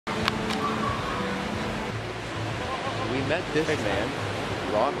met this man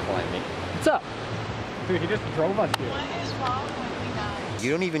rock climbing. What's up? Dude, he just drove us here. What is wrong with you guys?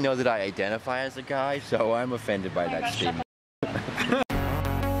 You don't even know that I identify as a guy, so I'm offended by that statement.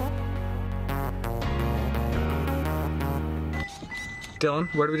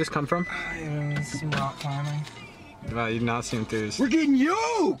 Dylan, where did we just come from? Some rock climbing. Wow, you did not seem enthused. We're getting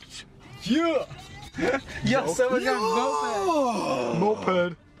yoked! Yeah! Yo, someone got a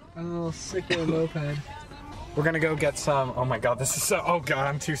Moped. A little sick little moped. We're gonna go get some. Oh my god, this is so. Oh god,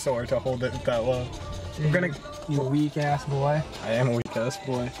 I'm too sore to hold it that low. We're gonna. You weak ass boy. I am a weak ass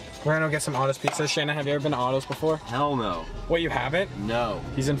boy. We're gonna go get some Otto's pizza. Shayna, have you ever been to Otto's before? Hell no. Wait, you haven't? No.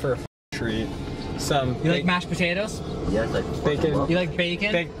 He's in for a treat. Some. You like mashed potatoes? Yes, I bacon? You like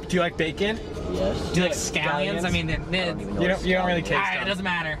bacon? Do you like bacon? Yes. Do you like scallions? I mean, I don't even know You what don't really scallion taste is. them. it doesn't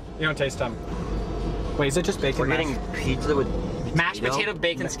matter. You don't taste them. Wait, is it just bacon? We're getting pizza with Mashed potato,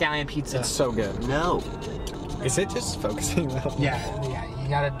 bacon, scallion pizza. It's so good. No. Is it just focusing that? Yeah, you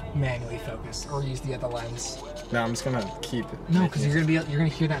gotta manually focus or use the other lens. No, I'm just gonna keep it. No, because you're gonna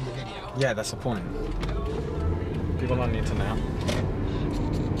hear that in the video. Yeah, that's the point. People don't need to know.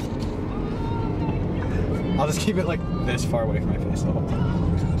 I'll just keep it like this far away from my face the whole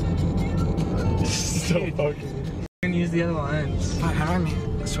time. Still focused. You're gonna use the other lens. How do I mean?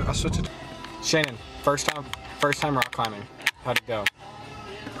 I'll switch it. Shaynen, first time rock climbing. How'd it go?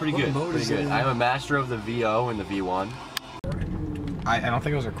 Pretty good. Pretty good. I'm a master of the VO and the V1. I don't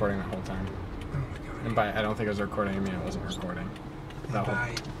think it was recording the whole time. And by I don't think it was recording, I mean it wasn't recording.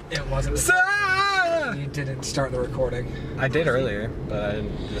 It wasn't. You didn't start the recording. I did earlier, but I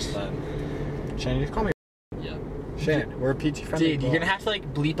didn't just let. Shaynen, you call me. Yeah. Shaynen, we're a PT friendly. Dude, you're gonna have to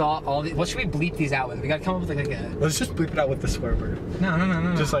like bleep all the. What should we bleep these out with? We gotta come up with like a. Let's just bleep it out with the swear word.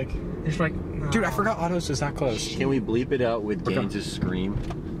 No. Just like. It's like. No. Dude, I forgot Otto's is that close. Can we bleep it out with Gaines' scream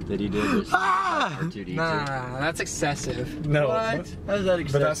that he did? This R2D2? Nah, that's excessive. No. What? How's that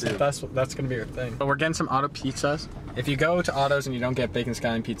excessive? But that's gonna be your thing. So we're getting some Otto pizzas. If you go to Otto's and you don't get bacon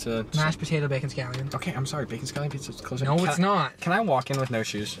scallion pizza, Mashed potato, bacon, scallion. okay, I'm sorry, bacon scallion pizza is closer. No, it's not. Can I walk in with no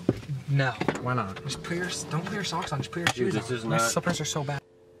shoes? No. Why not? Just don't put your socks on. Just put your shoes Dude, this on. is My not slippers are so bad.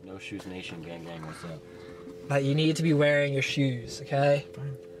 No Shoes Nation gang, what's up? But you need to be wearing your shoes, okay?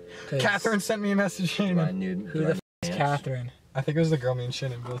 Fine. 'Cause Catherine sent me a message, Do I Shaynen. need, Who the f is Catherine? I think it was the girl me and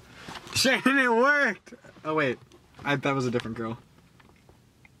Shaynen both. Shaynen, it worked! Oh wait, that was a different girl.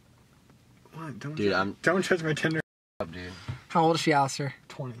 What? Don't judge my Tinder. Up, dude. How old is she, Alister?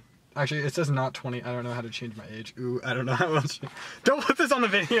 20. Actually, it says not 20. I don't know how to change my age. Ooh, I don't know how else. Don't put this on the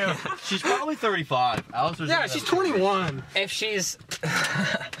video. She's probably 35. Alistair's Yeah, she's 21. If she's...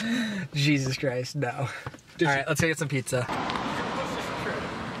 Jesus Christ, no. Alright, let's go get some pizza.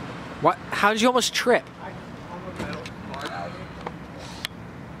 What? How did you almost trip?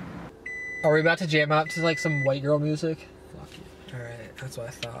 Are we about to jam out to like some white girl music? Fuck it. Alright, that's what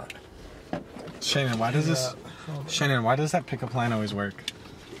I thought. Shaynen, why does this... Shaynen, why does that pickup line always work?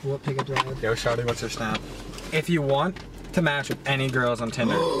 What pickup line? Yo, Shawty, what's your snap? If you want to match with any girls on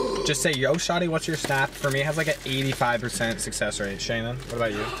Tinder, just say, yo, Shawty, what's your snap? For me, it has like an 85% success rate. Shaynen, what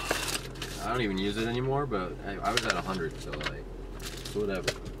about you? I don't even use it anymore, but I was at 100, so like, whatever.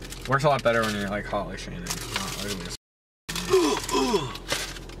 Works a lot better when you're like hot like Shaynen. Not ugly as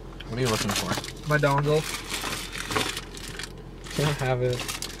What are you looking for? My dongle. You don't have it.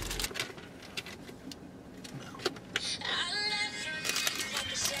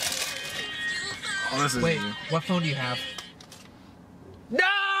 Oh, this is Wait, easy. what phone do you have? No!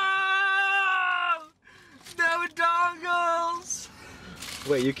 No dongles!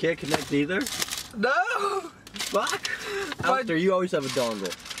 Wait, you can't connect either? No! Fuck! Alister, you always have a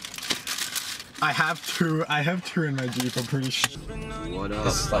dongle. I have two in my Jeep, I'm pretty sure. What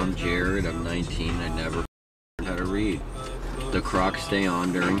up? I'm Jared, I'm 19, I never learned how to read. The Crocs stay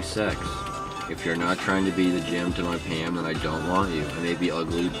on during sex. If you're not trying to be the Jim to my Pam, then I don't want you. I may be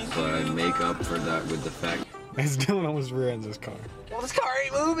ugly, but I make up for that with the fact. As Dylan almost rear-ends his car. Well, this car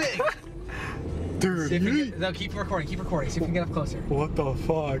ain't moving! Dude, No, keep recording, See if we can get up closer. what the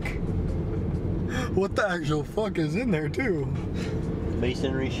fuck? What the actual fuck is in there, too?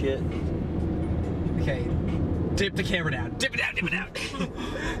 Masonry shit. Okay, dip the camera down. Dip it down.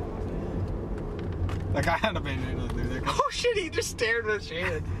 Like, I had a band-aid through there. Oh shit, he just stared at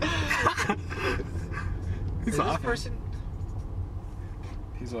Shaynen. He's Is this person?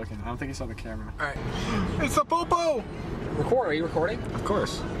 He's looking. I don't think he saw the camera. Alright. It's a popo! Are you recording? Of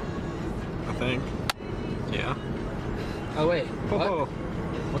course. I think. Yeah. Oh wait. Popo.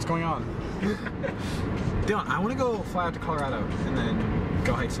 What's going on? Dylan, I want to go fly out to Colorado and then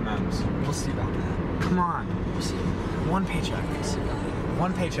go hike some mountains. We'll see about that. Come on. We'll see. One paycheck. We'll see about that.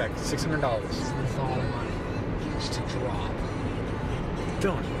 One paycheck. $600. That's a lot of money. needs to drop.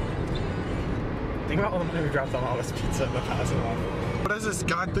 Dylan, think about all the money we dropped on all this pizza in the past month. What does this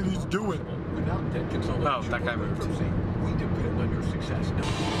guy think he's doing? Oh, that guy moved. We depend on your success.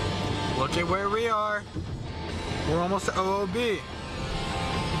 Look at where we are. We're almost to OOB.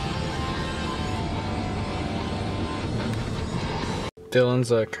 Dylan's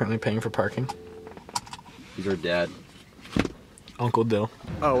currently paying for parking. He's our dad. Uncle Dill.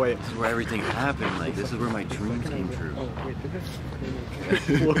 Oh wait. This is where everything happened. Like, this is where my dream came true. Oh wait, did this?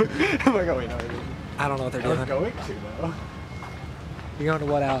 Oh my god, wait, no. I don't know what they're I was doing. going to though. You going to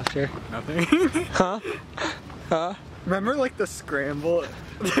what, Alister? Nothing. Huh? Huh? Remember like the scramble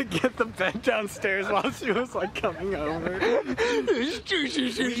to get the bed downstairs while she was like coming over?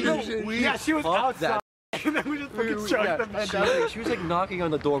 Yeah, she was outside. And then we just fucking chucked the bed down. She was like knocking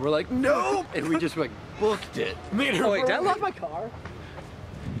on the door. We're like, no! And we just like booked it. Made her Wait, did I run. lock my car?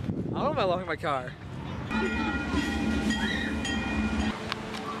 I don't know if I locked my car.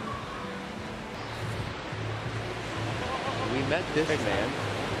 We met this man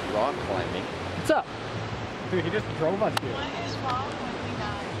rock climbing. What's up? Dude, he just drove us here. What is wrong with you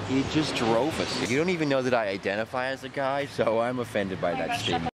guys? He just drove us. You don't even know that I identify as a guy, so I'm offended by that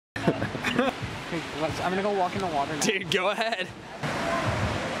statement. I'm gonna go walk in the water now. Dude, go ahead.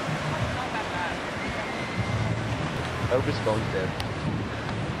 I hope his phone's dead.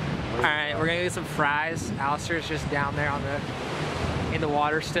 Alright, we're gonna get some fries. Alister's just down there on in the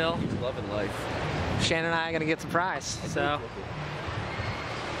water still. He's loving life. Shaynen and I are gonna get some fries. So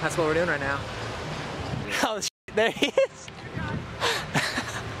that's what we're doing right now. Oh shit, there he is.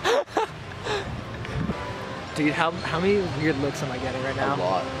 Dude, how many weird looks am I getting right now? A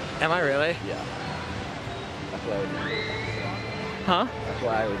lot. Am I really? Yeah. That's why I would Huh? That's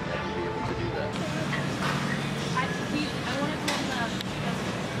why I would never be able to do that.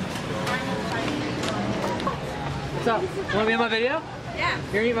 What's up? Wanna be in my video? Yeah.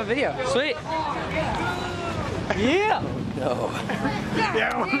 You're in my video. Sweet. Yeah. No.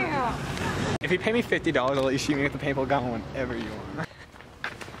 Yeah. If you pay me $50, I'll let you shoot me with the paintball gun whenever you want.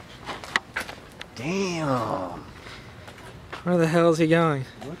 Damn. Where the hell is he going?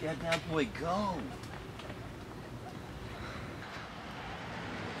 Look at that boy go.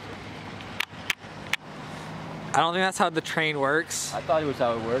 I don't think that's how the train works. I thought it was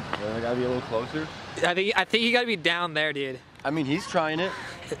how it worked. I gotta be a little closer. I think you gotta be down there, dude. I mean, he's trying it.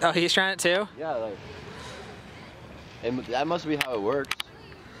 Oh, he's trying it too? Yeah, like. And that must be how it works.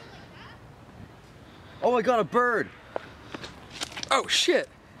 Oh, I got a bird. Oh shit.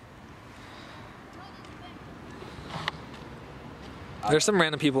 There's some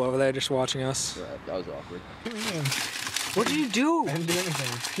random people over there just watching us. Yeah, that was awkward. What did you do? I didn't do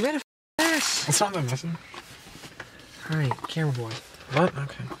anything. You made a mess. It's not that missing. Alright, camera boy. What?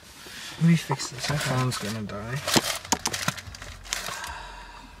 Okay. Let me fix this. My phone's gonna die.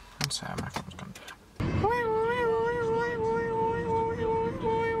 I'm sad, my phone's gonna die.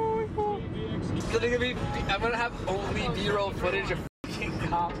 I'm gonna have only B-roll footage of fucking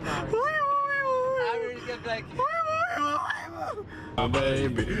cop cars. I'm just gonna be like, oh,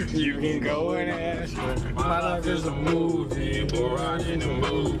 baby, you can go and ask her. My life is a movie, boy, I'm in the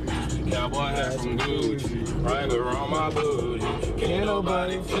movie. Cowboy hat from Gucci, right around my booty. Can't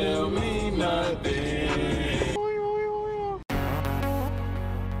nobody tell me nothing.